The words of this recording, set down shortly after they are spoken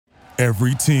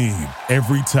Every team,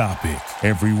 every topic,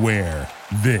 everywhere.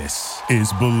 This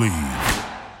is Believe.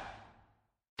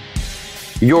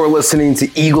 You're listening to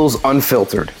Eagles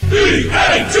Unfiltered. E-A-G-L-E-S,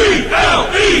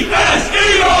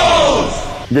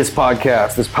 Eagles! This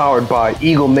podcast is powered by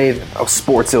Eagle Maven of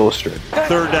Sports Illustrated.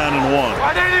 Third down and one.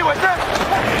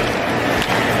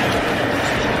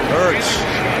 Hurts,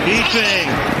 keeping,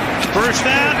 first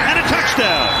down and a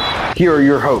touchdown. Here are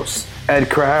your hosts, Ed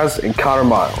Kraz and Connor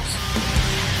Miles.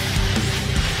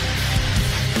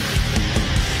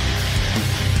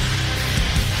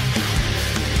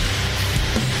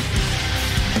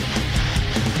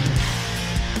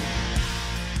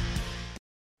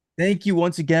 Thank you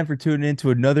once again for tuning in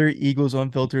to another Eagles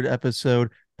Unfiltered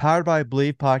episode powered by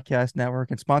Believe Podcast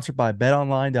Network and sponsored by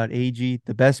betonline.ag,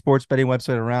 the best sports betting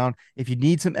website around. If you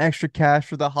need some extra cash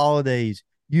for the holidays,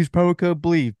 use promo code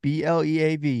BLEAV,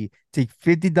 B-L-E-A-V. Take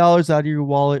 $50 out of your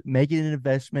wallet, make it an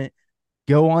investment.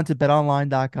 Go on to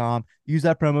betonline.com. Use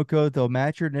that promo code. They'll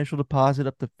match your initial deposit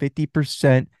up to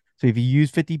 50%. So if you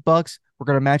use $50, we're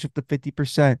going to match up to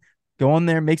 50%. Go on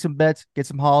there, make some bets, get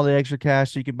some holiday extra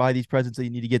cash so you can buy these presents that you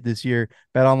need to get this year.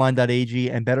 BetOnline.ag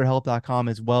and BetterHelp.com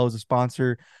as well as a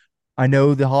sponsor. I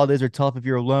know the holidays are tough if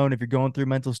you're alone, if you're going through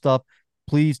mental stuff.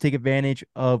 Please take advantage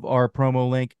of our promo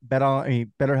link,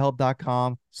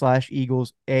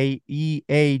 BetterHelp.com/Eagles, A-E-A-G-L-E-S,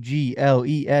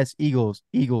 Eagles,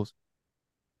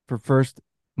 for first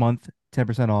month,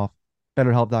 10% off,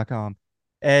 BetterHelp.com.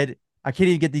 Ed, I can't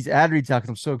even get these ad reads out because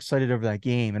I'm so excited over that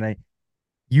game, and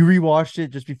you rewatched it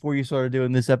just before you started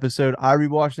doing this episode. I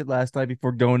rewatched it last night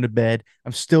before going to bed.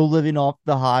 I'm still living off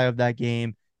the high of that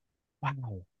game.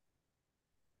 Wow.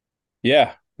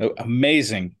 Yeah,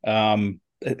 amazing. 2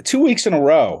 weeks in a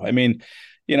row. I mean,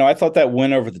 I thought that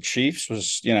win over the Chiefs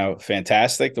was,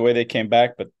 fantastic the way they came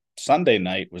back, but Sunday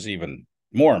night was even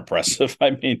more impressive. I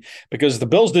mean, because the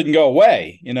Bills didn't go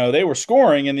away. They were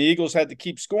scoring and the Eagles had to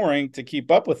keep scoring to keep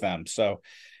up with them. So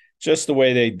just the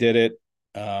way they did it.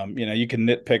 You can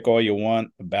nitpick all you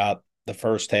want about the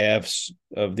first halves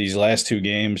of these last two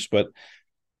games, but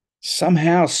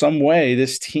somehow, some way,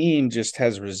 this team just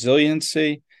has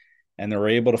resiliency and they're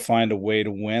able to find a way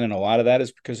to win. And a lot of that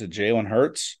is because of Jalen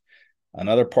Hurts.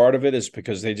 Another part of it is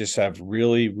because they just have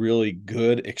really, really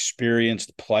good,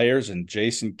 experienced players, and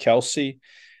Jason Kelce,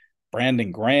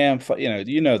 Brandon Graham,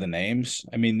 the names.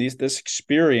 I mean, this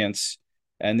experience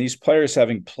and these players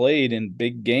having played in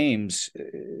big games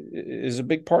is a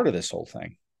big part of this whole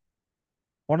thing.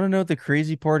 Want to know what the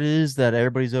crazy part is that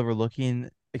everybody's overlooking,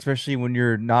 especially when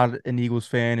you're not an Eagles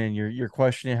fan and you're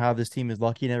questioning how this team is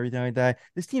lucky and everything like that.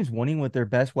 This team's winning with their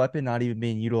best weapon not even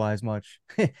being utilized much.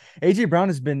 AJ Brown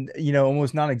has been,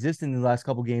 almost non-existent in the last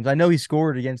couple games. I know he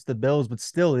scored against the Bills, but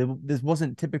still, this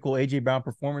wasn't typical AJ Brown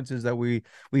performances that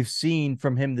we've seen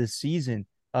from him this season.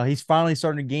 He's finally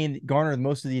starting to garner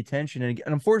most of the attention. And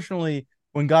unfortunately,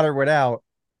 when Goddard went out,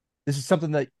 this is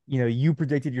something that, you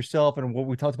predicted yourself. And what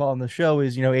we talked about on the show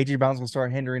is, AJ Brown's going to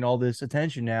start hindering all this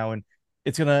attention now. And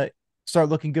it's going to start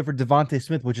looking good for Devontae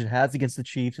Smith, which it has against the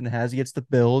Chiefs and it has against the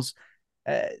Bills.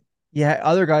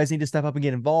 Other guys need to step up and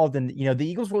get involved. And, the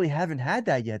Eagles really haven't had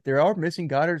that yet. They are missing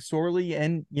Goddard sorely.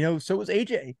 And, so is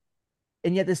AJ.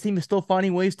 And yet this team is still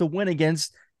finding ways to win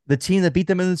against the team that beat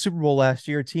them in the Super Bowl last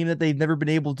year, a team that they've never been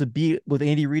able to beat with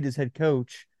Andy Reid as head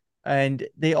coach. And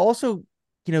they also,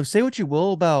 say what you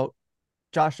will about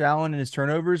Josh Allen and his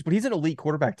turnovers, but he's an elite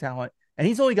quarterback talent, and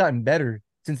he's only gotten better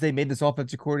since they made this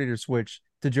offensive coordinator switch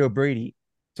to Joe Brady.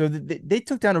 So they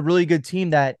took down a really good team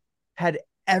that had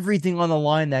everything on the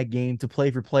line that game to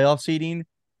play for playoff seeding.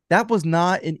 That was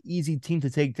not an easy team to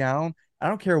take down. I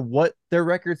don't care what their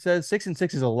record says.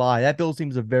 6-6 is a lie. That Bills team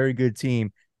is a very good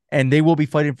team, and they will be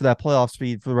fighting for that playoff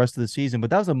speed for the rest of the season. But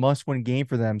that was a must-win game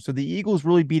for them. So the Eagles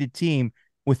really beat a team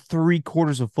with 3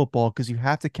 quarters of football, because you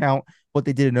have to count what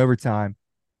they did in overtime,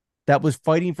 that was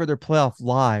fighting for their playoff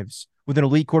lives with an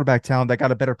elite quarterback talent that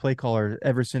got a better play caller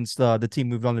ever since the team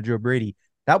moved on to Joe Brady.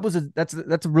 That's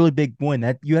a really big win.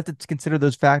 That you have to consider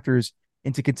those factors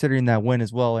into considering that win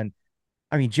as well. And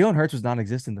I mean, Jalen Hurts was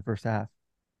non-existent in the first half.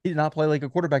 He did not play like a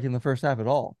quarterback in the first half at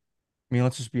all. I mean,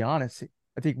 let's just be honest.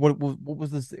 I think what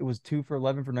was this? It was 2 for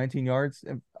 11 for 19 yards,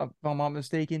 if I'm not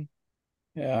mistaken.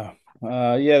 Yeah.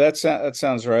 That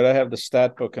sounds right. I have the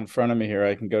stat book in front of me here.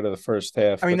 I can go to the first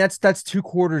half. I mean, that's 2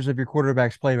 quarters of your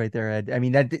quarterback's play right there, Ed. I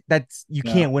mean, that's you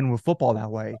can't win with football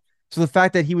that way. So the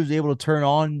fact that he was able to turn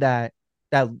on that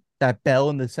bell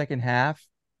in the second half,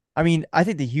 I mean, I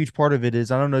think the huge part of it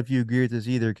is, I don't know if you agree with this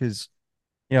either, because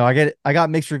I got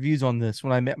mixed reviews on this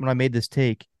when I made this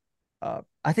take.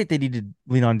 I think they need to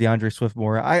lean on DeAndre Swift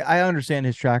more. I understand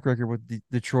his track record with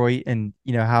Detroit and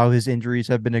how his injuries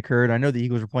have been occurred. I know the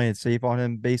Eagles are playing it safe on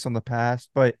him based on the past,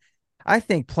 but I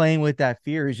think playing with that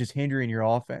fear is just hindering your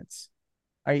offense.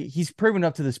 He's proven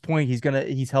up to this point.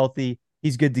 He's healthy.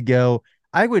 He's good to go.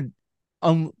 I would,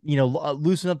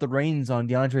 loosen up the reins on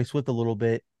DeAndre Swift a little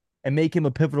bit and make him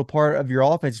a pivotal part of your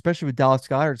offense, especially with Dallas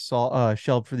Goedert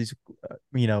shelved for these.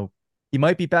 He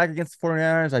might be back against the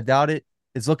 49ers. I doubt it.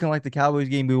 It's looking like the Cowboys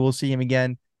game. We will see him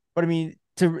again. But I mean,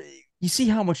 you see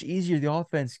how much easier the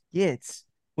offense gets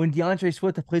when DeAndre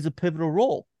Swift plays a pivotal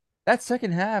role. That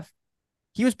second half,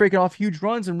 he was breaking off huge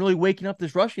runs and really waking up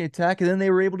this rushing attack, and then they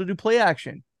were able to do play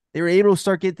action. They were able to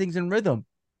start getting things in rhythm.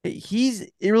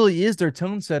 It really is their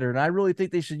tone setter, and I really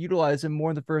think they should utilize him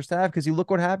more in the first half because you look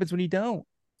what happens when you don't.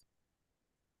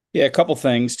 Yeah, a couple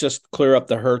things. Just clear up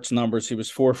the Hurts numbers. He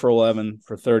was 4 for 11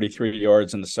 for 33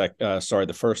 yards in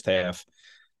the first half.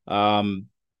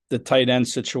 The tight end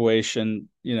situation,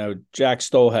 Jack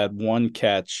Stoll had one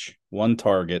catch, one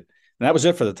target, and that was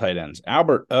it for the tight ends.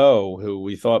 Albert O, who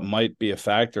we thought might be a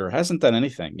factor, hasn't done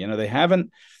anything. They haven't,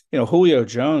 Julio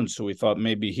Jones, who we thought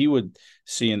maybe he would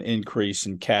see an increase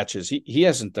in catches. He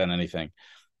hasn't done anything.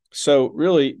 So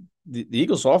really, the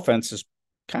Eagles offense is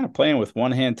kind of playing with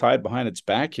one hand tied behind its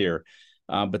back here.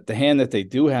 But the hand that they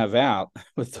do have out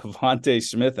with Devontae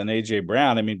Smith and A.J.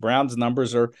 Brown, I mean, Brown's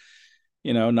numbers are,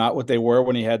 not what they were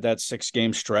when he had that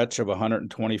 6-game stretch of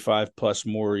 125 plus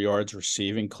more yards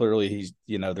receiving. Clearly, he's,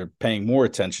 they're paying more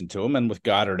attention to him. And with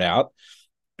Goddard out,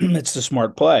 it's the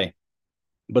smart play.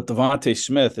 But Devontae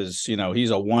Smith is,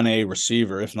 he's a 1A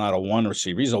receiver, if not a 1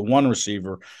 receiver. He's a 1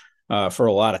 receiver for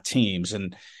a lot of teams.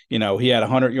 And, he had a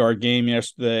 100-yard game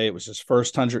yesterday. It was his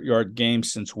first 100-yard game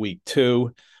since week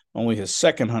 2, only his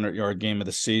second 100-yard game of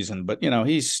the season. But,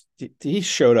 he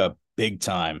showed up big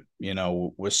time,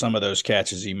 with some of those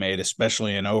catches he made,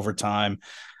 especially in overtime.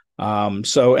 And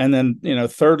then,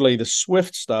 thirdly, the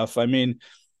Swift stuff. I mean,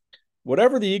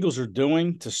 whatever the Eagles are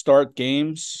doing to start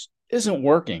games isn't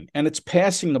working, and it's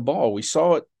passing the ball. We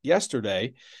saw it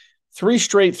yesterday, 3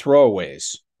 straight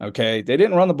throwaways. Okay. They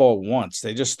didn't run the ball once.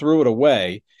 They just threw it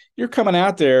away. You're coming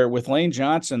out there with Lane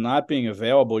Johnson not being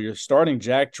available. You're starting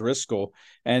Jack Driscoll,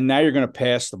 and now you're going to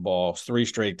pass the ball 3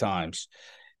 straight times.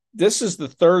 This is the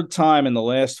 3rd time in the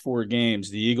last 4 games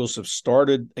the Eagles have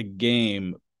started a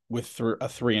game with a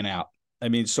 3 and out. I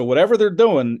mean, so whatever they're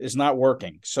doing is not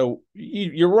working. So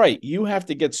you're right. You have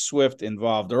to get Swift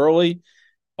involved early,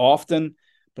 often,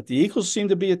 but the Eagles seem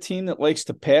to be a team that likes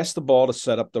to pass the ball to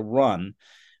set up the run,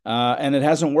 and it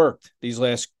hasn't worked these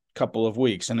last couple of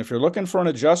weeks. And if you're looking for an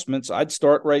adjustments, I'd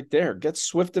start right there. Get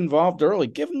Swift involved early.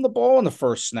 Give him the ball in the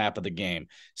first snap of the game.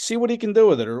 See what he can do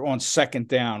with it, or on second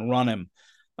down, run him.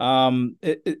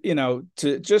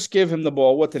 To just give him the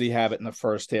ball. What did he have it in the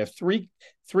first half?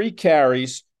 Three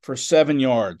carries for 7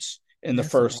 yards in the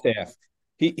first half.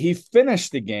 He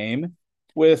finished the game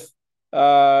with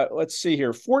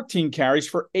 14 carries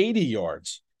for 80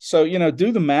 yards. So,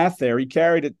 do the math there. He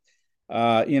carried it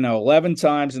 11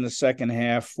 times in the second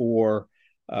half for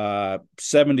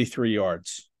 73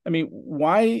 yards. I mean,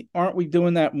 why aren't we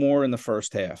doing that more in the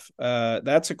first half?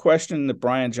 That's a question that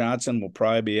Brian Johnson will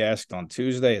probably be asked on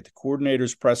Tuesday at the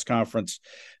coordinator's press conference,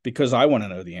 because I want to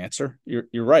know the answer.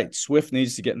 You're right. Swift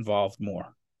needs to get involved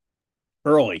more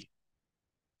early.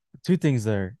 2 things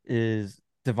there is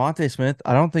Devontae Smith.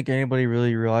 I don't think anybody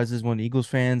really realizes, when Eagles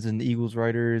fans and Eagles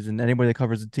writers and anybody that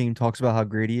covers the team talks about how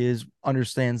great he is,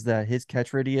 understands that his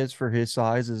catch radius for his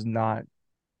size is not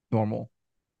normal.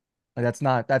 Like that's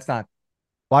not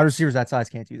wide receivers that size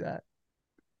can't do that.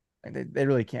 Like they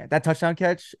really can't. That touchdown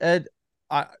catch, Ed,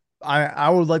 I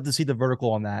would like to see the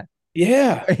vertical on that.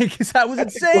 Yeah, because that was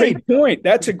insane. Great point.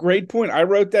 That's a great point. I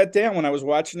wrote that down when I was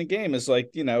watching the game. It's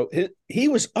like, he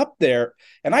was up there,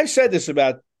 and I've said this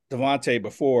about Devontae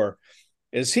before,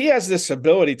 is he has this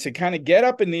ability to kind of get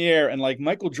up in the air and, like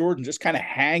Michael Jordan, just kind of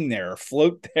hang there or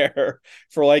float there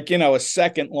for a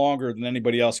second longer than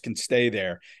anybody else can stay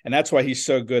there. And that's why he's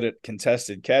so good at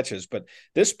contested catches. But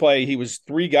this play,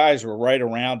 3 guys were right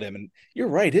around him. And you're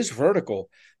right, his vertical,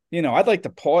 I'd like to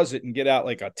pause it and get out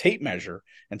like a tape measure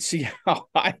and see how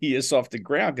high he is off the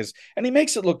ground. And he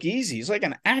makes it look easy. He's like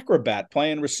an acrobat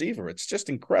playing receiver. It's just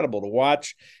incredible to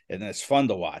watch, and it's fun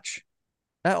to watch.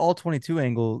 That all 22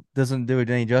 angle doesn't do it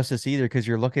any justice either, because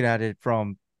you're looking at it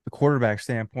from the quarterback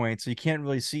standpoint, so you can't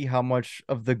really see how much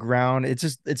of the ground. It's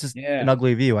just an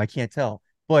ugly view. I can't tell.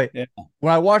 But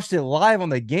when I watched it live on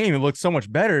the game, it looked so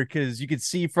much better, because you could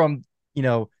see from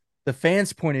the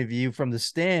fans' point of view from the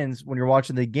stands when you're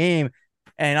watching the game,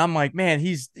 and I'm like, man,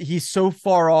 he's so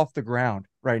far off the ground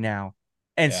right now,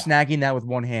 and snagging that with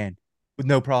one hand with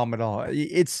no problem at all.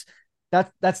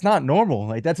 That's not normal.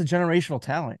 Like that's a generational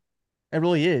talent. It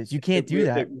really is. You can't do It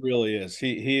that. really is.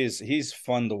 He's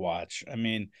fun to watch. I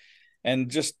mean, and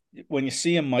just when you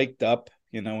see him mic'd up,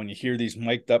 when you hear these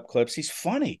mic'd up clips, he's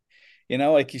funny.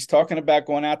 Like he's talking about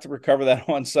going out to recover that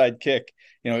onside kick.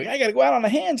 I got to go out on the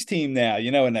hands team now,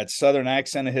 in that Southern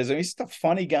accent of his. I mean, he's just a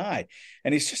funny guy.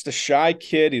 And he's just a shy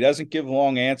kid. He doesn't give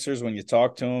long answers when you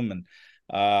talk to him. And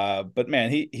but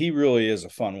man, he really is a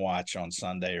fun watch on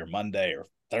Sunday or Monday or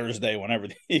Thursday, whenever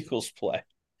the Eagles play.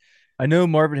 I know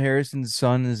Marvin Harrison's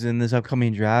son is in this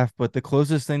upcoming draft, but the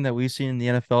closest thing that we've seen in the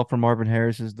NFL from Marvin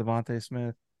Harris is Devontae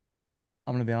Smith.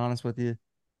 I'm gonna be honest with you.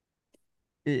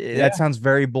 That Yeah. sounds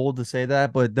very bold to say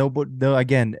that, but no.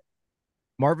 Again,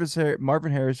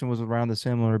 Marvin Harrison was around the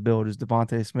similar build as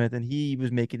Devontae Smith, and he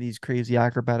was making these crazy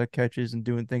acrobatic catches and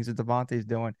doing things that Devontae's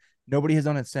doing. Nobody has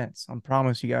done it since. I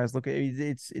promise you guys. Look,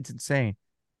 it's insane.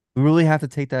 We really have to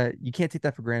take that. You can't take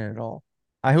that for granted at all.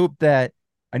 I hope that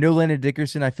I know Landon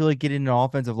Dickerson. I feel like getting an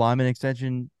offensive lineman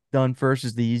extension done first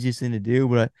is the easiest thing to do,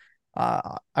 but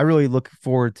I really look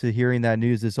forward to hearing that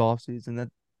news this offseason that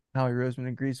Howie Roseman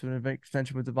agrees to an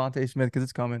extension with Devontae Smith because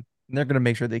it's coming. And they're going to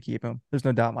make sure they keep him. There's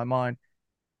no doubt in my mind.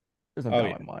 There's no Oh doubt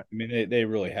yeah. in my mind. I mean, they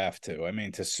really have to. I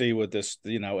mean, to see what this,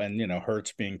 and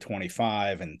Hurts being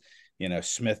 25 and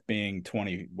Smith being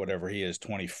 20, whatever he is,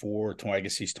 24, 20, I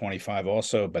guess he's 25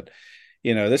 also. But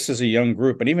this is a young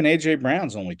group, and even AJ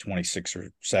Brown's only 26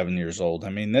 or 7 years old. I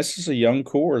mean, this is a young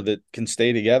core that can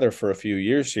stay together for a few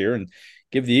years here and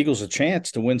give the Eagles a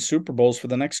chance to win Super Bowls for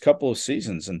the next couple of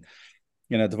seasons. And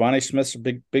Devontae Smith's a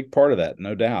big part of that,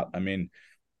 no doubt. I mean,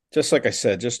 just like I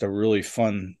said, just a really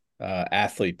fun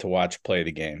athlete to watch play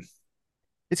the game.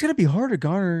 It's going to be hard to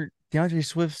garner DeAndre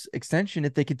Swift's extension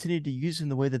if they continue to use him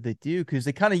the way that they do because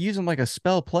they kind of use him like a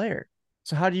spell player.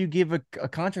 So how do you give a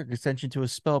contract extension to a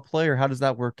spell player? How does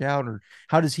that work out? Or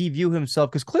how does he view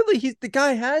himself? Because clearly the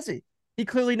guy has it. He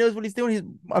clearly knows what he's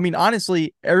doing. I mean,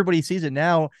 honestly, everybody sees it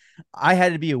now. I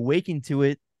had to be awakened to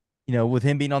it, with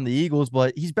him being on the Eagles,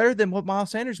 but he's better than what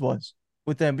Miles Sanders was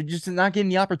with them, but just not getting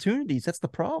the opportunities. That's the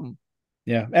problem.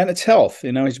 Yeah, and it's health.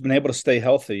 He's been able to stay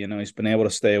healthy. He's been able to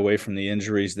stay away from the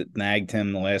injuries that nagged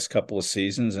him the last couple of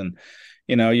seasons. And,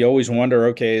 you always wonder,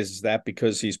 okay, is that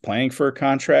because he's playing for a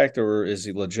contract or is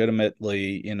he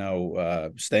legitimately,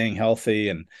 staying healthy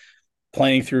and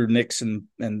playing through nicks and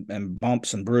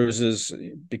bumps and bruises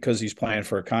because he's playing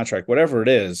for a contract? Whatever it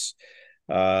is,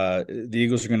 the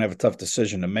Eagles are going to have a tough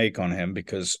decision to make on him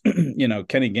because,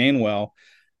 Kenny Gainwell,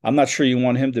 I'm not sure you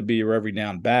want him to be your every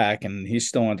down back, and he's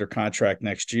still under contract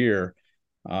next year.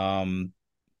 Obviously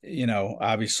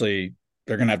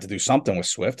they're going to have to do something with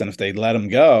Swift, and if they let him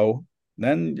go,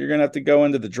 then you're going to have to go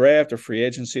into the draft or free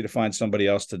agency to find somebody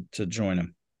else to join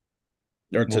him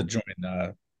or to join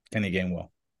Kenny Gainwell.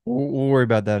 We'll worry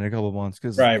about that in a couple of months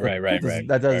because Right.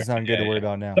 that doesn't sound good to worry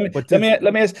about now. But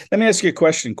Let me ask you a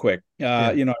question quick. yeah.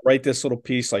 I write this little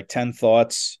piece like 10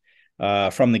 thoughts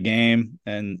from the game,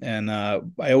 and I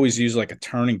always use like a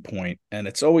turning point, and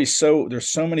it's always there's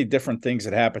so many different things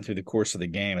that happen through the course of the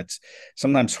game. It's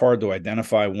sometimes hard to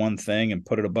identify one thing and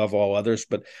put it above all others.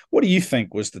 But what do you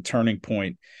think was the turning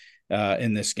point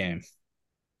in this game?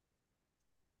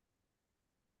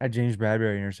 That James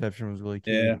Bradbury interception was really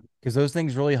key Yeah. because those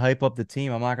things really hype up the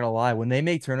team. I'm not gonna lie. When they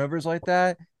make turnovers like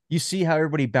that, you see how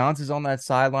everybody bounces on that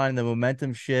sideline and the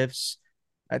momentum shifts.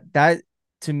 That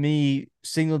to me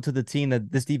signaled to the team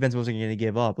that this defense wasn't going to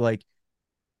give up. Like,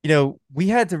 we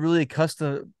had to really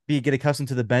get accustomed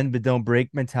to the bend but don't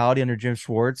break mentality under Jim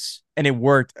Schwartz, and it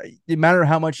worked. No matter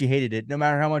how much you hated it, no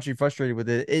matter how much you're frustrated with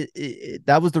it,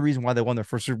 that was the reason why they won their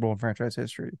first Super Bowl in franchise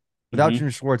history. Without Jim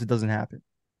Schwartz, it doesn't happen.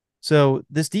 So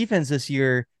this defense this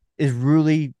year is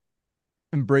really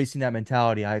embracing that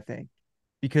mentality, I think,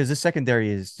 because the secondary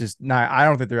is just not. I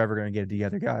don't think they're ever going to get it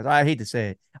together, guys. I hate to say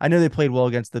it. I know they played well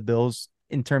against the Bills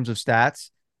in terms of stats,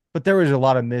 but there was a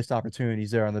lot of missed opportunities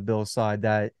there on the Bills side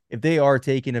that if they are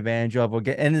taking advantage of,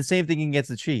 and the same thing against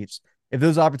the Chiefs. If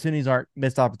those opportunities aren't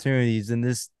missed opportunities, then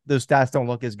those stats don't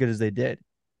look as good as they did.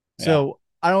 Yeah. So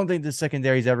I don't think the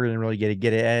secondary is ever going to really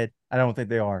get it, Ed. I don't think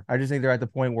they are. I just think they're at the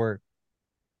point where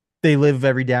they live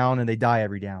every down and they die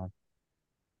every down.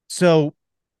 So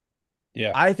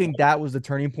Yeah. I think that was the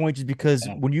turning point just because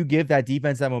when you give that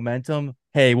defense that momentum,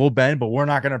 hey, we'll bend, but we're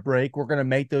not going to break. We're going to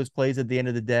make those plays at the end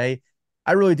of the day.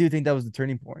 I really do think that was the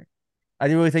turning point. I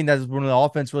do really think that's when the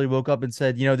offense really woke up and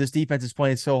said, this defense is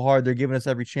playing so hard. They're giving us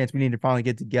every chance. We need to finally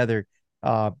get together.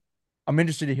 I'm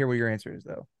interested to hear what your answer is,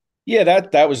 though. Yeah,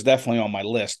 that was definitely on my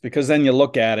list because then you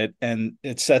look at it and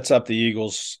it sets up the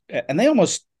Eagles, and they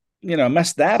almost,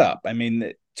 messed that up. I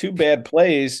mean, two bad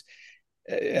plays.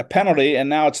 a penalty, and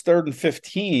now it's 3rd and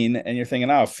 15, and you're thinking,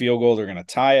 oh, field goal, they're going to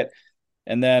tie it.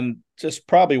 And then just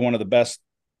probably one of the best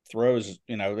throws,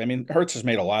 I mean, Hurts has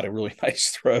made a lot of really nice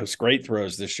throws, great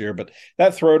throws this year, but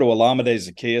that throw to Olamide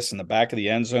Zaccheaus in the back of the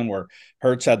end zone where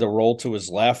Hurts had to roll to his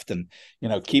left and,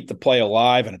 keep the play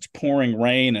alive, and it's pouring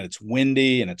rain and it's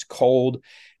windy and it's cold.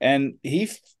 And he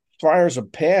fires a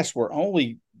pass where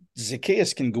only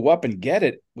Zaccheaus can go up and get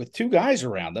it with two guys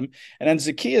around him. And then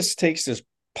Zaccheaus takes this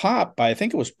pop by, I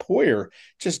think it was Poyer,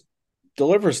 just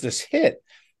delivers this hit.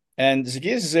 And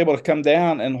Zaccheaus is able to come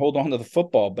down and hold on to the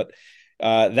football. But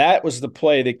that was the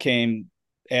play that came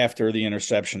after the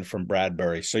interception from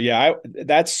Bradbury. So, yeah,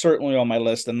 that's certainly on my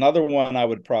list. Another one I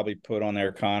would probably put on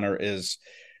there, Connor, is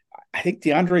I think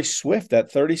DeAndre Swift,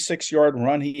 that 36-yard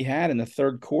run he had in the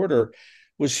third quarter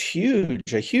was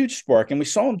huge, a huge spark. And we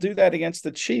saw him do that against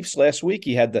the Chiefs last week.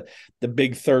 He had the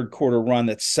big third quarter run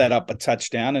that set up a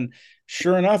touchdown. And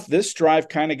sure enough, this drive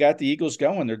kind of got the Eagles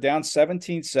going. They're down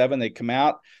 17-7. They come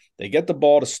out, they get the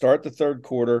ball to start the third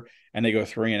quarter, and they go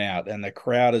 3 and out. And the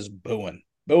crowd is booing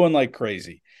like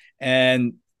crazy.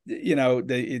 And,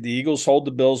 the Eagles hold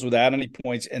the Bills without any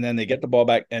points, and then they get the ball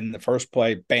back, and the first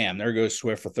play, bam, there goes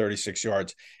Swift for 36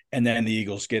 yards. And then the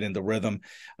Eagles get into rhythm.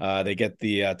 They get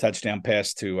the touchdown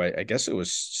pass to, I guess it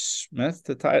was Smith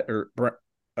to tie, or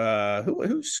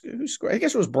who scored? I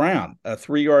guess it was Brown, a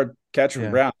 3-yard catch from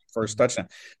Brown, first touchdown.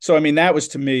 So, I mean, that was,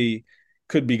 to me,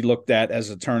 could be looked at as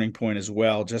a turning point as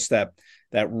well, just that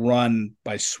run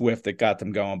by Swift that got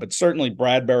them going. But certainly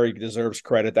Bradbury deserves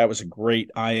credit. That was a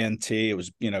great INT. It was,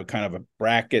 kind of a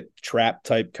bracket trap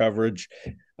type coverage.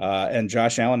 And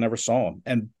Josh Allen never saw him.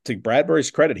 And to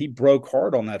Bradbury's credit, he broke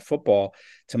hard on that football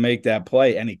to make that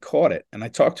play, and he caught it. And I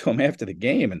talked to him after the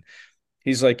game, and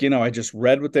he's like, I just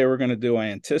read what they were going to do. I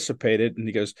anticipated. And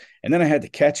he goes, and then I had to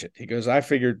catch it. He goes, I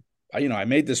figured, I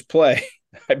made this play.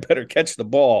 I better catch the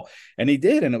ball. And he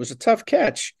did, and it was a tough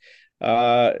catch.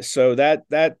 So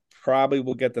that probably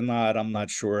will get the nod. I'm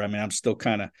not sure. I mean, I'm still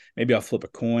kind of, maybe I'll flip a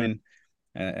coin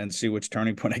and see which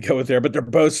turning point I go with there, but they're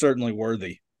both certainly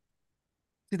worthy.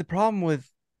 See, the problem with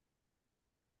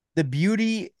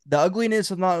the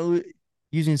ugliness of not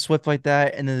using Swift like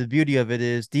that, and then the beauty of it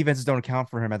is defenses don't account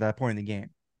for him at that point in the game,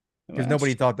 because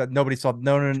nobody saw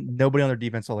nobody on their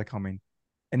defense saw that coming,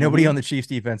 and nobody on the Chiefs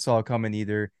defense saw it coming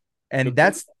either. And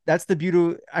that's the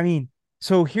beauty. I mean,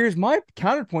 so here's my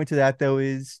counterpoint to that, though,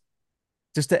 is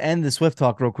just to end the Swift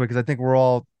talk real quick, because I think we're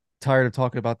all tired of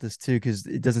talking about this too, because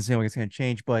it doesn't seem like it's going to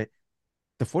change, but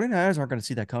the 49ers aren't going to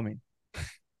see that coming.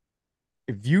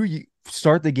 If you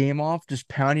start the game off just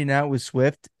pounding out with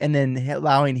Swift and then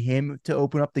allowing him to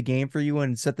open up the game for you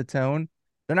and set the tone,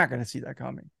 they're not going to see that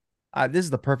coming. This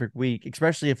is the perfect week,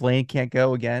 especially if Lane can't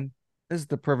go again. This is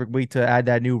the perfect week to add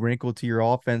that new wrinkle to your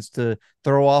offense to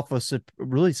throw off a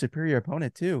really superior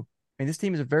opponent too. I mean, the 49ers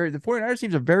team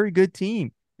is a very good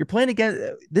team. You're playing against,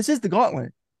 this is the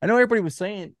gauntlet. I know everybody was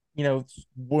saying,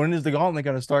 when is the gauntlet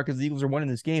going to start because the Eagles are winning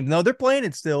this game? No, they're playing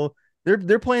it still.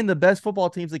 They're playing the best football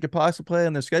teams they could possibly play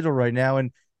on their schedule right now,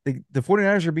 and the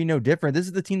 49ers are being no different. This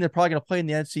is the team they're probably going to play in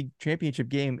the NFC Championship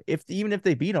game, even if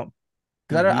they beat them.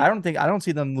 Because I don't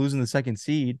see them losing the second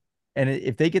seed, and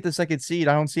if they get the second seed,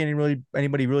 I don't see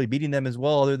anybody really beating them as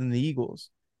well, other than the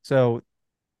Eagles. So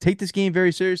take this game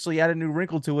very seriously, add a new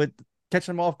wrinkle to it, catch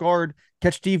them off guard,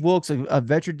 catch Steve Wilkes, a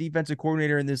veteran defensive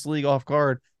coordinator in this league, off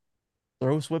guard,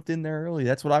 throw Swift in there early.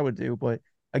 That's what I would do. But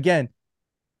again,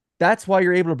 that's why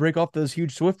you're able to break off those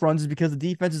huge Swift runs, is because the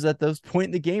defenses at those point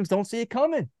in the games don't see it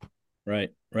coming.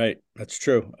 Right. That's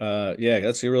true. Yeah,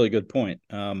 that's a really good point.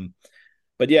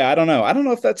 But yeah, I don't know. I don't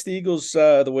know if that's the Eagles,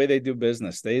 the way they do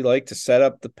business. They like to set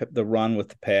up the run with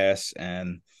the pass,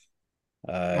 and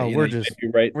we're just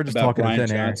about talking Brian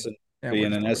thin Johnson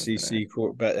being an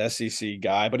SEC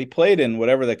guy, but he played in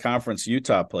whatever the conference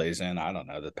Utah plays in. I don't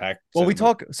know, the Pac. Well, we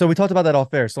talked about that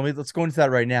off air, so let's go into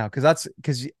that right now, because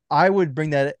I would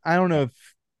bring that. I don't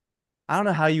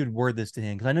know how you would word this to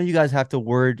him, because I know you guys have to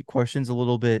word questions a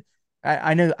little bit.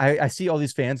 I know I see all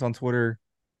these fans on Twitter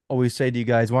always say to you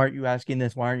guys, why aren't you asking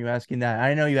this? Why aren't you asking that?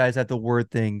 I know you guys have to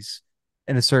word things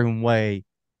in a certain way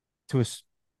to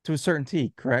a certain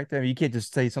T, correct? I mean, you can't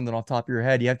just say something off the top of your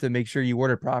head. You have to make sure you word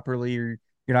it properly, or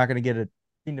you're not going to get a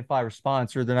team to 5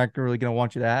 response, or they're not really going to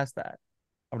want you to ask that.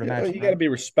 I would imagine you got to be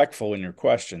respectful in your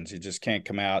questions. You just can't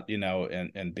come out,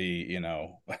 and be,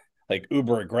 like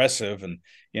uber aggressive, and,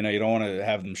 you don't want to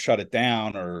have them shut it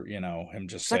down, or, him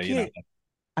just say,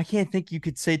 I can't think you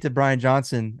could say to Brian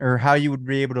Johnson, or how you would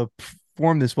be able to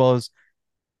form this well, as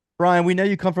Brian, we know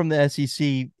you come from the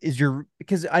SEC.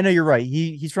 Because I know you're right.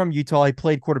 He's from Utah. He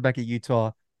played quarterback at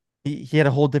Utah. he had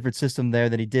a whole different system there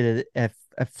than he did at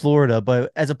Florida.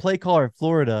 But as a play caller at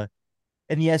Florida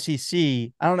in the SEC,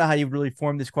 I don't know how you really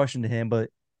formed this question to him, but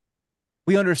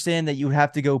we understand that you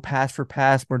have to go pass for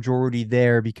pass majority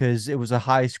there because it was a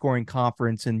high scoring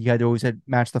conference and you had to always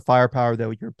match the firepower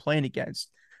that you're playing against.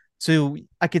 So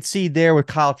I could see there with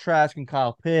Kyle Trask and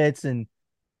Kyle Pitts and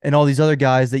all these other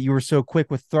guys that you were so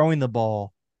quick with throwing the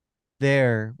ball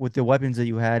there with the weapons that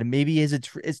you had. And maybe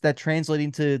is that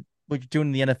translating to what you're doing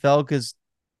in the NFL? Because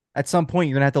at some point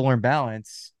you're gonna have to learn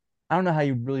balance. I don't know how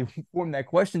you really form that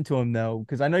question to him though,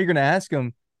 because I know you're gonna ask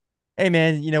him, "Hey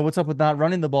man, what's up with not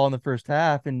running the ball in the first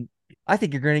half?" And I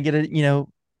think you're gonna get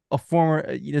a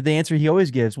former the answer he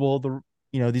always gives. Well,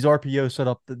 these RPOs set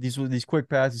up these quick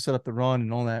passes set up the run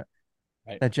and all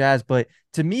Right. that jazz. But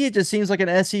to me, it just seems like an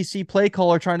SEC play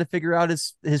caller trying to figure out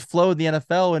his flow in the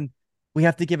NFL, and we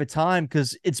have to give it time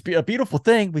because it's a beautiful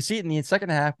thing. We see it in the second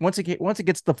half. Once it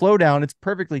gets the flow down, it's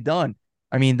perfectly done.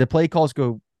 I mean, the play calls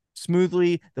go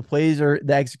smoothly. The plays are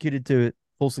executed to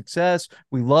full success.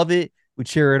 We love it. We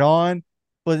cheer it on.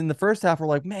 But in the first half, we're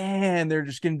like, man, they're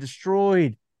just getting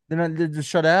destroyed. They're just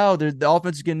shut out. The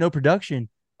offense is getting no production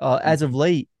as of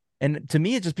late. And to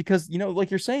me, it's just because, like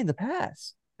you're saying, the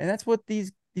pass. And that's what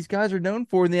these guys are known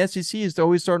for in the SEC is to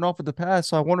always starting off with the pass.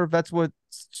 So I wonder if that's what's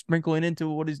sprinkling into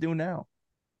what he's doing now.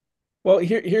 Well,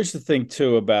 here's the thing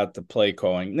too about the play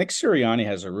calling. Nick Sirianni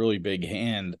has a really big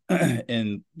hand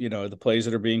in the plays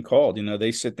that are being called.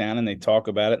 They sit down and they talk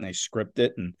about it and they script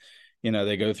it, and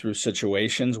they go through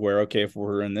situations where, okay, if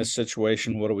we're in this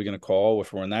situation, what are we going to call?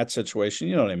 If we're in that situation,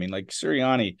 you know what I mean? Like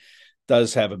Sirianni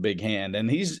does have a big hand,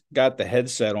 and he's got the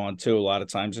headset on too a lot of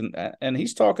times, and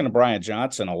he's talking to Brian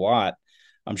Johnson a lot,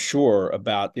 I'm sure,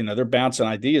 about they're bouncing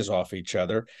ideas off each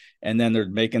other, and then they're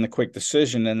making the quick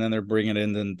decision, and then they're bringing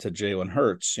it into Jalen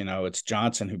Hurts. It's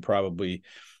Johnson who probably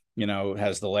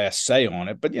has the last say on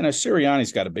it, but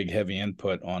Sirianni's got a big heavy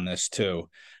input on this too.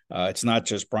 It's not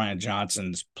just Brian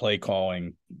Johnson's play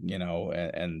calling,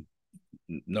 and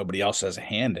nobody else has a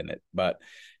hand in it, but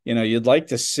you'd like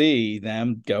to see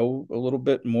them go a little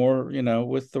bit more,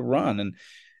 with the run. And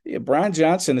Brian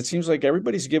Johnson, it seems like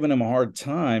everybody's giving him a hard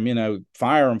time,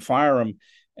 fire him.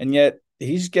 And yet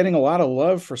he's getting a lot of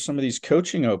love for some of these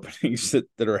coaching openings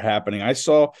that are happening. I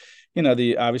saw,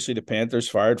 obviously the Panthers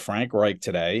fired Frank Reich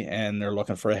today, and they're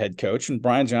looking for a head coach. And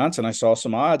Brian Johnson, I saw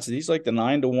some odds. He's like the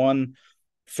 9-1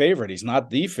 favorite. He's not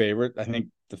the favorite. I think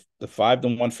the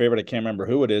 5-1 favorite, I can't remember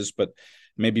who it is, but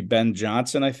maybe Ben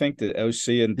Johnson, I think, the OC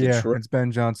in Detroit. Yeah, it's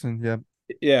Ben Johnson. Yeah.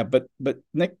 Yeah, but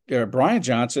Brian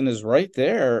Johnson is right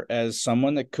there as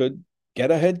someone that could get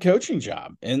a head coaching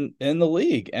job in the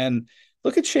league. And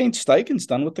look at Shane Steichen's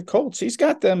done with the Colts. He's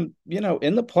got them,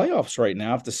 in the playoffs right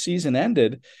now if the season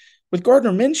ended with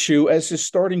Gardner Minshew as his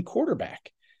starting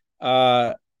quarterback.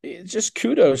 Just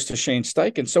kudos to Shane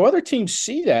Steichen. So other teams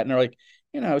see that and they're like,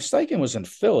 Steichen was in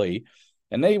Philly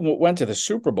and they went to the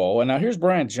Super Bowl. And now here's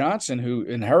Brian Johnson who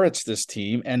inherits this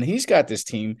team, and he's got this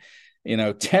team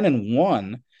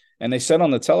 10-1, and they said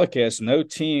on the telecast, no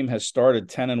team has started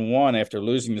 10-1 after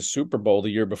losing the Super Bowl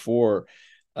the year before,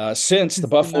 since the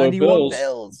Buffalo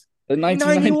Bills. The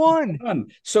 1991.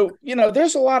 So,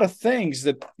 there's a lot of things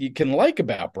that you can like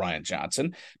about Brian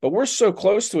Johnson, but we're so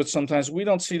close to it sometimes we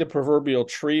don't see the proverbial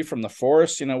tree from the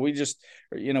forest. We just,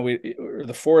 or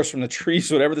the forest from the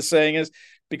trees, whatever the saying is,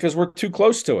 because we're too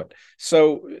close to it.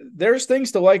 So there's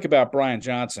things to like about Brian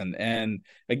Johnson. And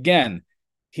again,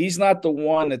 he's not the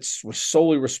one that's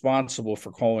solely responsible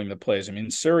for calling the plays. I mean,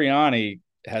 Sirianni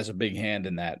has a big hand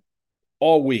in that.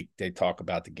 All week they talk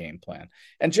about the game plan.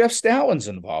 And Jeff Stoughlin's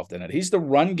involved in it. He's the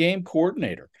run game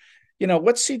coordinator.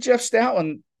 Let's see Jeff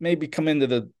Stoutland maybe come into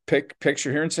the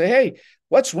picture here and say, hey,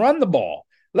 let's run the ball.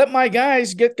 Let my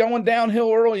guys get going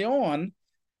downhill early on.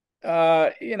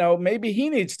 Maybe he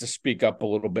needs to speak up a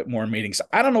little bit more in meetings.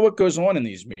 I don't know what goes on in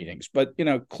these meetings, but,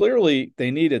 clearly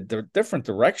they needed a different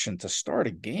direction to start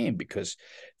a game because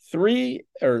three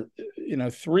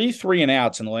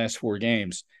 3-and-outs in the last 4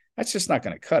 games, that's just not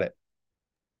going to cut it.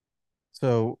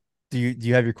 So do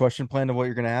you have your question planned of what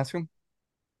you're going to ask him?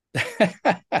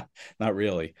 Not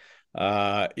really.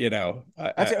 I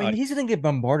mean, he's going to get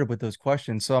bombarded with those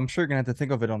questions, so I'm sure you're going to have to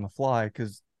think of it on the fly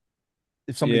because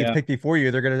if somebody gets picked before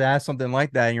you, they're going to ask something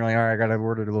like that, and you're like, all right, I got to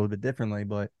word it a little bit differently.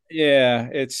 But yeah,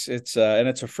 it's and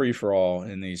it's a free for all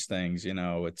in these things.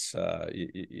 It's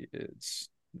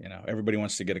everybody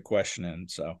wants to get a question in,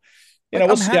 so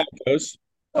we'll see how it goes.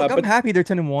 Look, I'm happy they're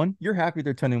 10-1. You're happy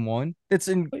they're 10-1. It's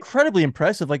incredibly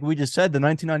impressive. Like we just said, the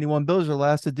 1991 Bills are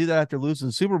last to do that after losing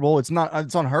the Super Bowl. It's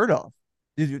unheard of.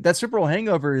 That Super Bowl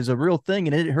hangover is a real thing,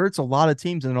 and it hurts a lot of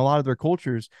teams and a lot of their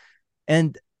cultures.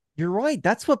 And You're right.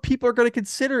 That's what people are going to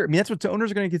consider. I mean, that's what the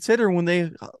owners are going to consider when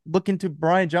they look into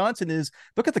Brian Johnson is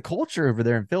look at the culture over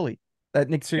there in Philly that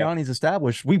Nick Yeah. Sirianni's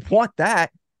established. We want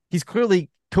that. He's clearly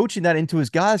coaching that into his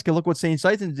guys. Can look what St.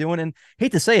 Sighton's doing. And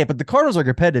hate to say it, but the Cardinals are a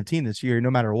competitive team this year,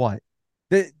 no matter what.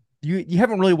 You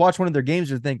haven't really watched one of their games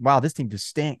to think, wow, this team just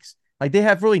stinks. Like they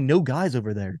have really no guys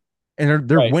over there, and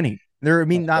they're Right. winning. They're I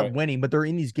mean That's not right. winning, but they're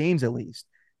in these games at least.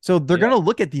 So they're Yeah. gonna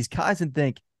look at these guys and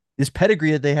think this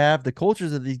pedigree that they have, the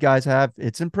cultures that these guys have,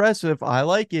 it's impressive. I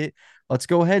like it. Let's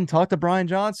go ahead and talk to Brian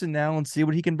Johnson now and see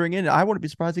what he can bring in. I wouldn't be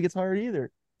surprised if he gets hired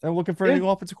either. I'm looking for a Yeah. new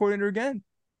offensive coordinator again.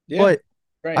 Yeah. But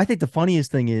I Right. think the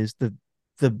funniest thing is the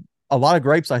a lot of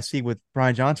gripes I see with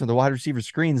Brian Johnson, the wide receiver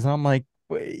screens, and I'm like,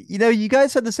 you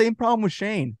guys had the same problem with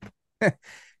Shane.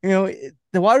 The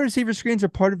wide receiver screens are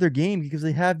part of their game because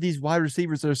they have these wide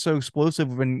receivers that are so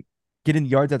explosive when getting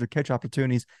yards after catch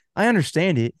opportunities. I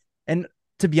understand it. And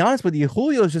to be honest with you,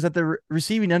 Julio is just at the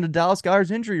receiving end of Dallas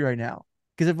Goedert's injury right now.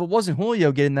 Because if it wasn't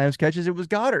Julio getting those catches, it was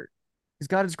Goddard. Because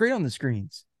Goddard's great on the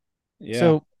screens. Yeah.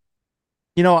 So,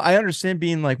 I understand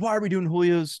being like, why are we doing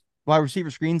Julio's wide receiver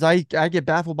screens? I get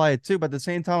baffled by it too. But at the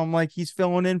same time, I'm like, he's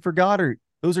filling in for Goddard.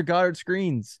 Those are Goddard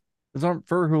screens. Those aren't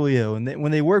for Julio. And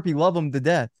when they work, we love them to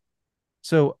death.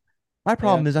 So my Yeah.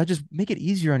 problem is I just make it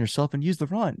easier on yourself and use the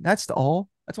run. That's all.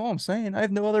 That's all I'm saying. I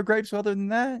have no other gripes other than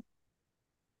that.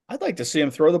 I'd like to see him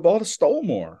throw the ball to Stoll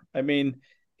more. I mean,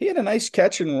 he had a nice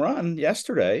catch and run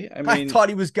yesterday. I I mean, thought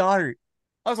he was Goddard.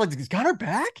 I was like, is Goddard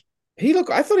back?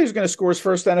 I thought he was going to score his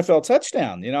first NFL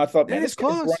touchdown. I thought, It man, is this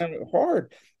guy's close. running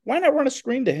hard. Why not run a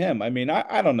screen to him? I mean,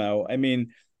 I don't know. I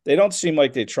mean, they don't seem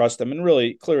like they trust him. And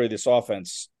really, clearly, this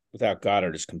offense without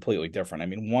Goddard is completely different. I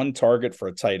mean, one target for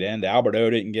a tight end. Albert O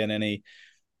didn't get any.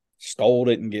 Stoll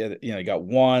didn't get, he got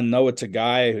one. Noah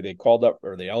Tagai, who they called up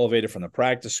or they elevated from the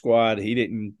practice squad.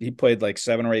 He played like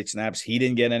 7 or 8 snaps. He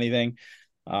didn't get anything.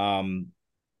 Um,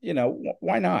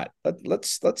 why not?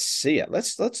 Let's see it.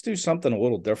 Let's do something a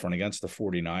little different against the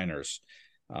 49ers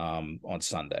on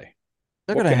Sunday.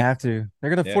 They're What gonna can have to. Yeah,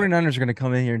 49ers are gonna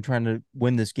come in here and trying to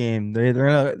win this game.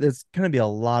 There's gonna be a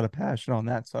lot of passion on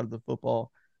that side of the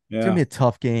football. It's gonna yeah. be a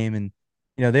tough game, and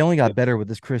they only Yeah. got better with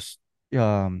this Chris. What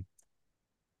am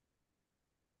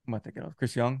I thinking of?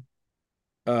 Chris Young.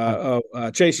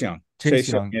 Chase Young. Chase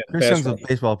Chase Young, Young. yeah, Chris pass Young's a rusher.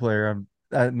 baseball player.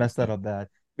 I messed that up bad.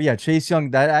 But yeah, Chase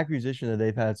Young, that acquisition that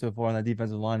they've had so far on that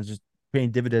defensive line is just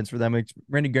paying dividends for them. It's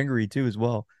Randy Gungery too as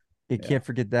well. You Yeah. can't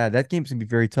forget that. That game's gonna be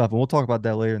very tough, and we'll talk about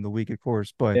that later in the week, of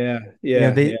course. But Yeah, yeah,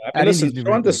 they yeah. I mean, adding listen, these new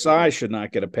Sean wrinkles. Desai should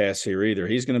not get a pass here either.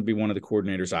 He's going to be one of the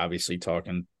coordinators, obviously,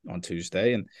 talking on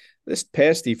Tuesday. And this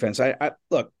pass defense, I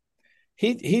look,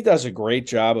 he does a great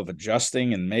job of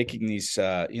adjusting and making these,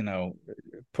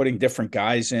 putting different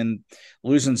guys in.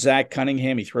 Losing Zach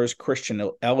Cunningham, he throws Christian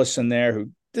Ellis in there,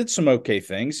 who did some okay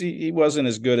things. He wasn't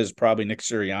as good as probably Nick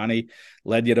Sirianni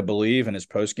led you to believe in his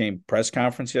post game press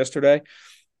conference yesterday.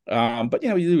 But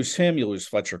you lose him, you lose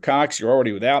Fletcher Cox. You're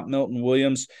already without Milton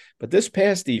Williams. But this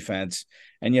pass defense,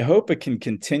 and you hope it can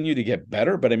continue to get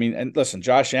better. But I mean, and listen,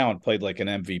 Josh Allen played like an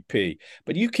MVP,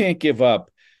 but you can't give up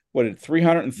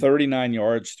 339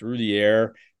 yards through the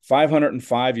air,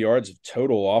 505 yards of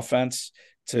total offense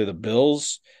to the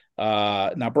Bills.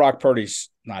 Now Brock Purdy's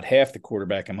not half the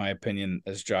quarterback, in my opinion,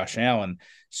 as Josh Allen.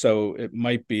 So it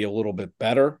might be a little bit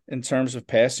better in terms of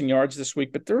passing yards this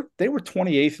week, but they were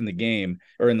 28th in the game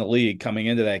or in the league coming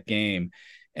into that game.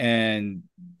 And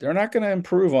they're not going to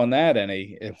improve on that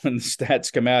any when the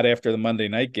stats come out after the Monday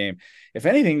night game. If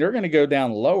anything, they're going to go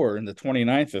down lower in the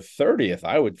 29th or 30th,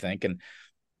 I would think. And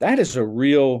that is a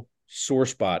real sore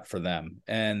spot for them.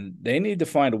 And they need to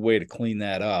find a way to clean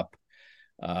that up.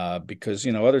 Because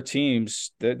other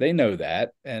teams they know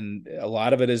that, and a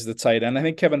lot of it is the tight end. I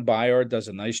think Kevin Byard does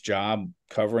a nice job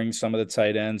covering some of the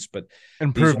tight ends, but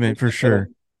Improvement for sure.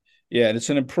 Yeah, and it's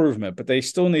an improvement, but they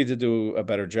still need to do a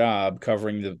better job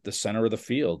covering the center of the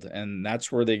field, and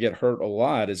that's where they get hurt a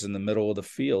lot is in the middle of the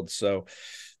field. So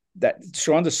that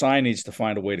Sean Desai needs to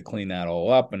find a way to clean that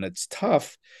all up, and it's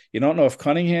tough. You don't know if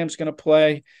Cunningham's going to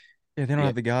play. Yeah, they don't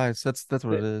have the guys. That's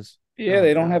what it is. Yeah,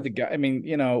 they don't have the guy. I mean,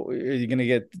 are you going to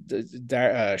get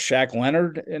Shaq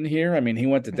Leonard in here? I mean, he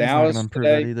went to He's not going to Dallas improve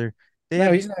that today. either.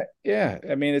 No, he's not. Yeah,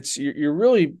 I mean, you're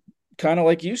really kind of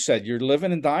like you said. You're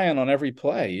living and dying on every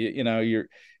play.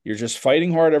 You're just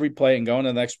fighting hard every play and going to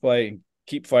the next play and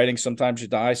keep fighting. Sometimes you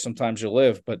die, sometimes you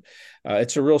live. But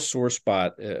it's a real sore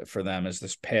spot for them is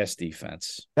this pass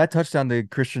defense. That touchdown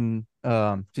to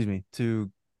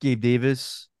to Gabe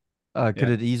Davis could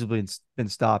have easily been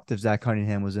stopped if Zach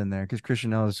Cunningham was in there because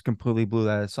Christian Ellis completely blew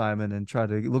that assignment and tried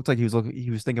to. It looked like he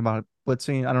was thinking about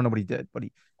blitzing. I don't know what he did, but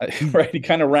he right. He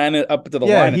kind of ran it up to the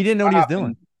line. He didn't know what he was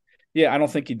doing. Yeah, I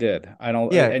don't think he did. I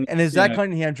don't. Yeah, And and as you Zach know,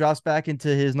 Cunningham drops back into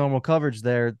his normal coverage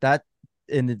there,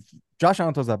 and if Josh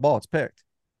Allen throws that ball, it's picked.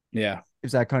 yeah, If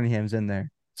Zach Cunningham's in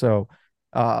there, so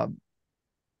uh,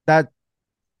 that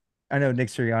I know Nick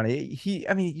Sirianni.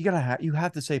 I mean, you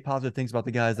have to say positive things about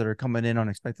the guys that are coming in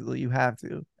unexpectedly. You have to.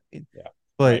 I mean, yeah,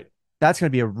 but right. that's going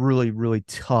to be a really, really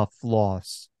tough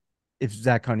loss if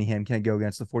Zach Cunningham can't go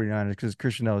against the 49ers because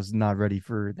Christian L is not ready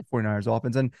for the 49ers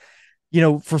offense. And,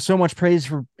 for so much praise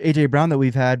for AJ Brown that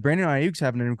we've had, Brandon Ayuk's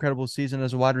having an incredible season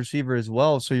as a wide receiver as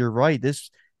well. So you're right.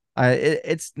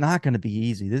 It's not going to be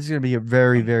easy. This is going to be a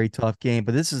very, very tough game.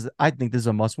 But I think this is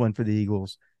a must win for the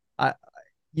Eagles. I,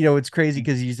 it's crazy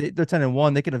because they're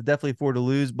 10-1. They could have definitely afforded to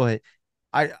lose, but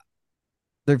I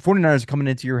the 49ers are coming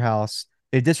into your house.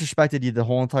 They disrespected you the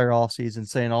whole entire offseason,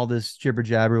 saying all this jibber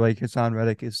jabber like Hassan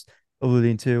Reddick is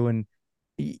alluding to, and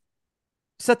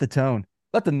set the tone.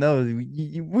 Let them know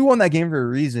we won that game for a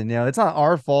reason. It's not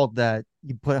our fault that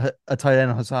you put a tight end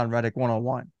on Hassan Reddick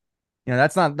 1-on-1.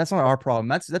 That's not our problem.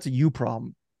 That's a you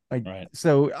problem. Like Right.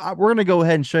 so, we're gonna go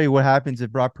ahead and show you what happens if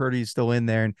Brock Purdy is still in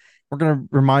there, and we're gonna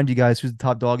remind you guys who's the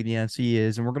top dog in the NFC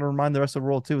is, and we're gonna remind the rest of the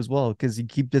world too as well because you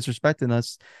keep disrespecting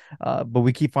us, but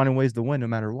we keep finding ways to win no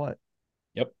matter what.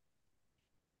 Yep.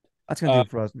 That's gonna do it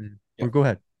for us, man. Yeah. Go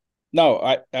ahead.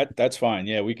 No, that's fine.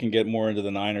 Yeah, we can get more into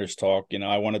the Niners talk.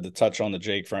 I wanted to touch on the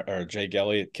Jake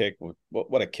Elliott kick.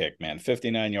 What a kick, man!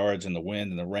 59 yards in the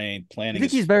wind and the rain, Do you planting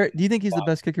think his he's better? Do you think he's the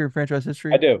best kicker in franchise I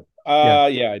history? do. Yeah,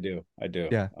 Yeah, I do. I do.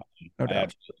 yeah, no I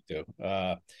doubt. absolutely do.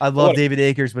 I But love what David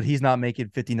Akers, but he's not making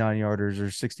 59 yarders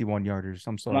or 61 yarders.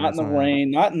 I'm sorry, not in that's the not happening.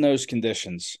 rain, not in those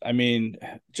conditions. I mean,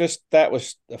 just that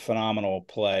was a phenomenal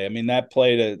play. I mean, that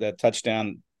play, that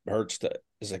touchdown, Hurts to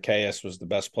Zacchaeus was the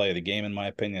best play of the game, in my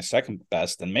opinion. Second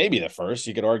best, and maybe the first.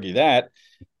 You could argue that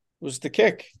was the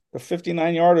kick, the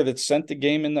 59-yarder that sent the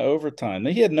game into overtime.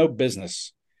 He had no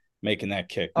business making that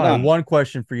kick. All right, None. one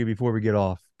question for you before we get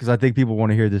off, because I think people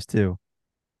want to hear this too.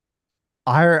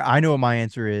 I know what my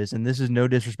answer is, and this is no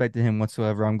disrespect to him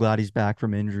whatsoever. I'm glad he's back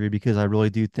from injury because I really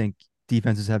do think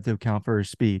defenses have to account for his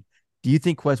speed. Do you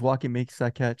think Quez Watkins makes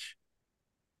that catch?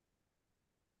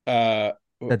 Uh,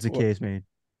 That's the case made.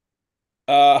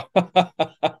 uh,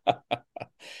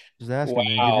 Just asking, man.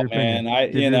 Give wow, your opinion.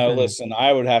 man. Give your opinion. Listen,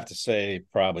 I would have to say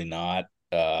probably not.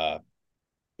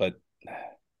 But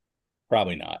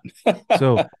probably not.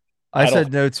 So I I don't.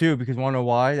 said no too because want to know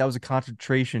why? That was a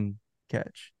concentration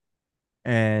catch.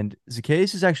 And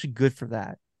Zacchaeus is actually good for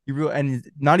that. And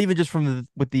not even just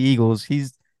with the Eagles.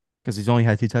 Because he's only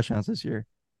had 2 touchdowns this year.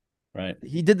 Right.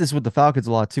 He did this with the Falcons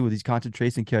a lot too with these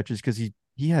concentration catches because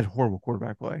he had horrible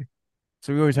quarterback play.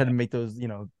 So we always had Yeah. to make those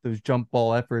jump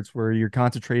ball efforts where you're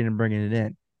concentrating and bringing it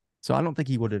in. So I don't think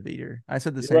he would have either. I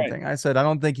said the You're same right. thing. I said I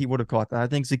don't think he would have caught that. I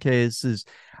think Zacchaeus is.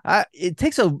 It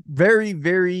takes a very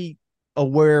very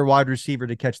aware wide receiver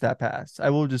to catch that pass.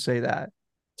 I will just say that.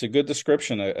 It's a good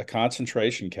description, a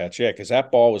concentration catch. Yeah, because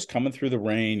that ball was coming through the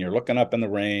rain. You're looking up in the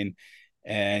rain,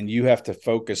 and you have to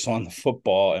focus on the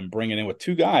football and bring it in with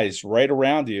two guys right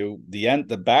around you.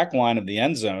 The back line of the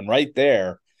end zone, right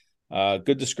there.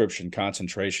 Good description,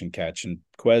 concentration catch, and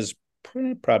Quez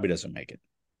probably doesn't make it.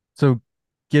 So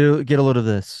get a load of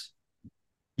this.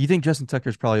 You think Justin Tucker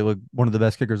is probably one of the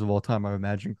best kickers of all time? I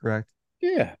imagine, correct? Yeah,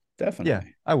 Yeah,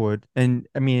 definitely. I would. And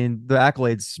I mean, the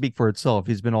accolades speak for itself.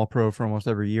 He's been all pro for almost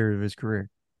every year of his career.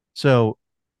 So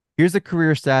here's the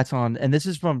career stats and this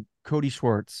is from Cody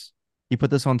Schwartz. He put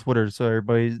this on Twitter, so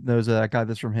everybody knows that I got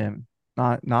this from him,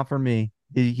 not from me.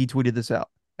 He tweeted this out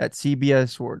at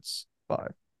CBS Schwartz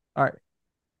 5. All right.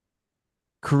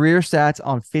 Career stats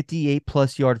on 58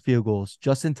 plus yard field goals.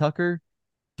 Justin Tucker,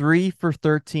 3 for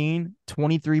 13,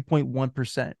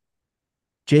 23.1%.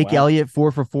 Jake Wow. Elliott,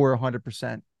 4 for 4,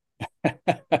 100%.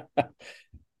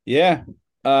 Yeah.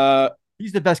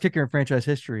 He's the best kicker in franchise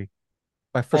history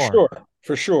by For far. sure.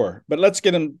 For sure. But let's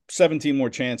get him 17 more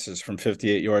chances from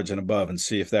 58 yards and above and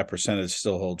see if that percentage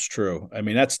still holds true. I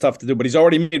mean, that's tough to do, but he's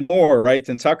already made more, right,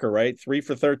 than Tucker, right? 3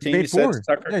 for He's 13, you made said, 4.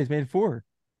 Tucker? Yeah, he's made 4.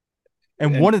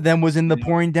 And And one of them was in the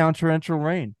pouring down torrential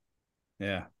rain.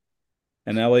 yeah.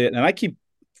 And Elliott, and I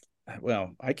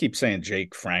keep saying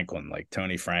Jake Franklin, like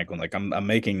Tony Franklin. Like I'm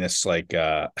making this like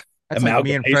That's like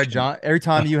me and Fred amalgamation. John. Every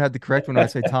time you had the correct when I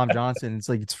say Tom Johnson, it's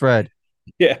like it's Fred.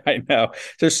 Yeah, I know.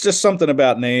 There's just something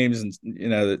about names and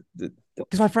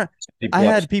Because my friend, I people up.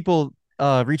 had people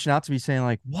reaching out to me saying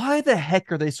like, "Why the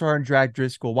heck are they starting Drake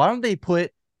Driscoll? Why don't they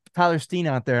put Tyler Steen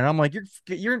out there?" And I'm like,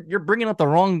 "You're bringing up the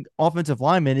wrong offensive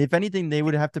lineman. If anything, they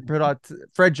would have to put out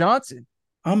Fred Johnson."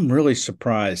 I'm really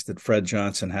surprised that Fred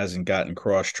Johnson hasn't gotten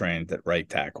cross trained at right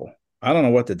tackle. I don't know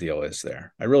what the deal is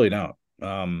there. I really don't.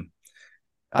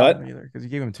 I But don't know either because you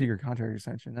gave him a 2-year contract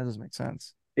extension. That doesn't make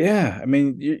sense. yeah, I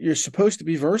mean, you're supposed to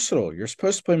be versatile. You're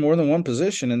supposed to play more than one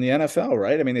position in the NFL,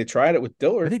 right? I mean, they tried it with I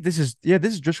Dillard. think this is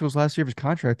Driscoll's last year of his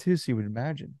contract too, so you would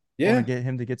imagine. Want Yeah, to get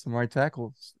him to get some right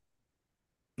tackles.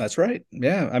 that's right.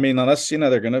 Yeah, I mean, unless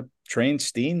they're going to train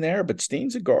Steen there, but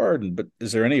Steen's a guard. But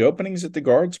is there any openings at the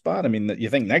guard spot? I mean, you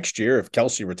think next year if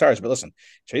Kelsey retires? But listen,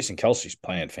 Jason Kelsey's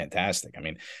playing fantastic. I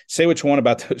mean, say what you want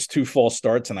about those 2 false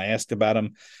starts, and I asked about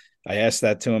him. I asked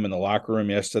that to him in the locker room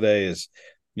yesterday.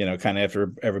 Kind of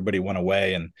after everybody went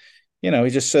away, and he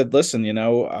just said, "Listen, they're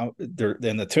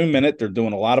in the 2-minute. They're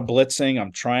doing a lot of blitzing.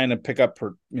 I'm trying to pick up,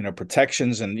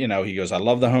 protections, and he goes, I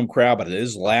love the home crowd, but it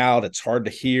is loud. It's hard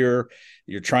to hear.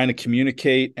 You're trying to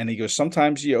communicate, and he goes,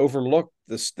 sometimes you overlook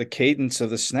the cadence of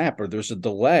the snap, or there's a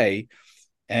delay,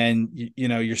 and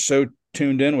you're so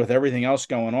tuned in with everything else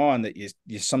going on that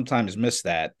you sometimes miss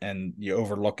that, and you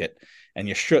overlook it, and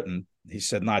you shouldn't." He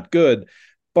said, "Not good,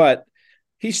 but."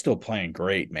 He's still playing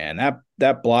great, man.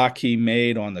 That block he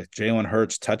made on the Jalen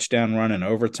Hurts touchdown run in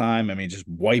overtime, I mean, just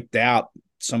wiped out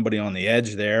somebody on the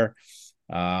edge there.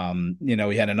 He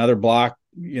had another block,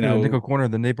 The nickel corner.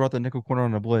 Then they brought the nickel corner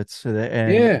on the blitz,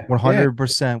 and Yeah,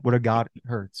 100% would have got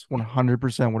Hurts.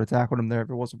 100% would have tackled him there if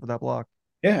it wasn't for that block.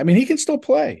 Yeah, I mean, he can still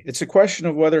play. It's a question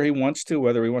of whether he wants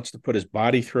to put his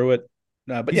body through it.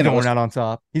 But he's going out on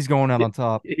top. He's going out on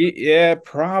top. Yeah,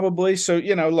 probably. So,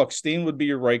 look, Steen would be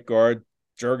your right guard.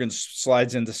 Juergens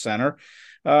slides into center,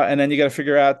 and then you got to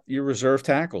figure out your reserve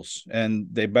tackles, and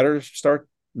they better start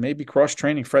maybe cross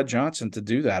training Fred Johnson to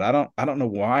do that. I don't know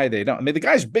why they don't. I mean, the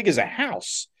guy's big as a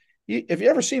house. Have you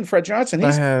ever seen Fred Johnson?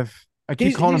 I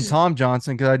keep calling him Tom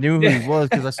Johnson because I knew who he was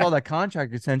because I saw that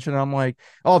contract extension. And I'm like,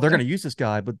 oh, they're going to use this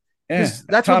guy, but that's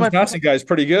Tom Johnson guy's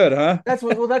pretty good, huh? That's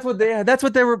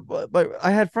what they were. But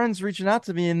I had friends reaching out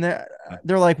to me, and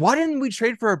they're like, "Why didn't we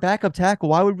trade for a backup tackle?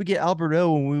 Why would we get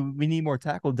Alberto when we need more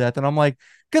tackle depth?" And I'm like,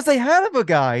 "Because they have a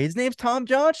guy. His name's Tom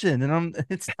Johnson, and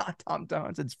it's not Tom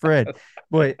Johnson, it's Fred."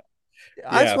 But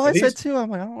that's what I said too. I'm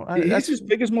like, he's as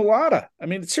big as Mulata. I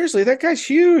mean, seriously, that guy's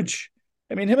huge.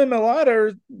 I mean, him and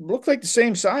Mulata look like the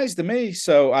same size to me.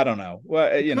 So I don't know.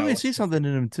 Well, I see something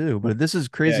in him too. But this is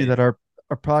crazy that our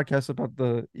podcast about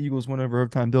the Eagles win over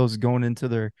overtime Bills is going into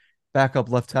their backup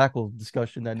left tackle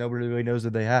discussion that nobody really knows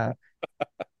that they have.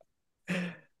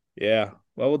 Yeah.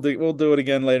 Well, we'll do it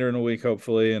again later in the week,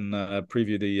 hopefully, and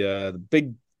preview the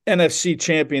big NFC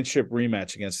Championship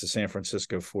rematch against the San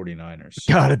Francisco 49ers.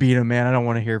 Gotta beat them, man. I don't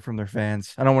want to hear from their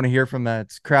fans. I don't want to hear from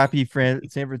that crappy San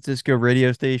Francisco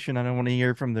radio station. I don't want to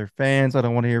hear from their fans. I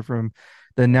don't want to hear from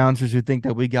the announcers who think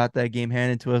that we got that game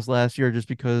handed to us last year just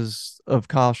because of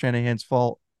Kyle Shanahan's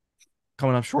fault,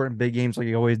 coming up short in big games like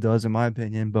he always does, in my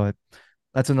opinion. But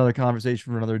that's another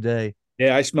conversation for another day.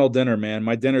 Yeah, I smell dinner, man.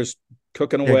 My dinner's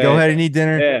cooking away. Go ahead and eat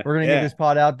dinner. Yeah, we're going to get this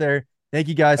pod out there. Thank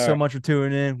you guys so right. much for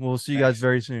tuning in. We'll see you guys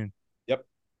very soon. Yep.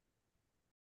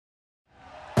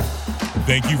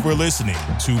 Thank you for listening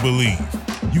to Believe.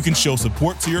 You can show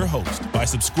support to your host by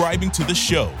subscribing to the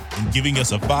show and giving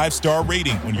us a 5-star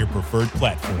rating on your preferred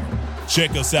platform.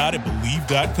 Check us out at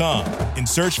Believe.com and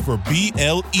search for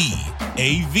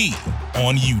BLEAV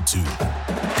on YouTube.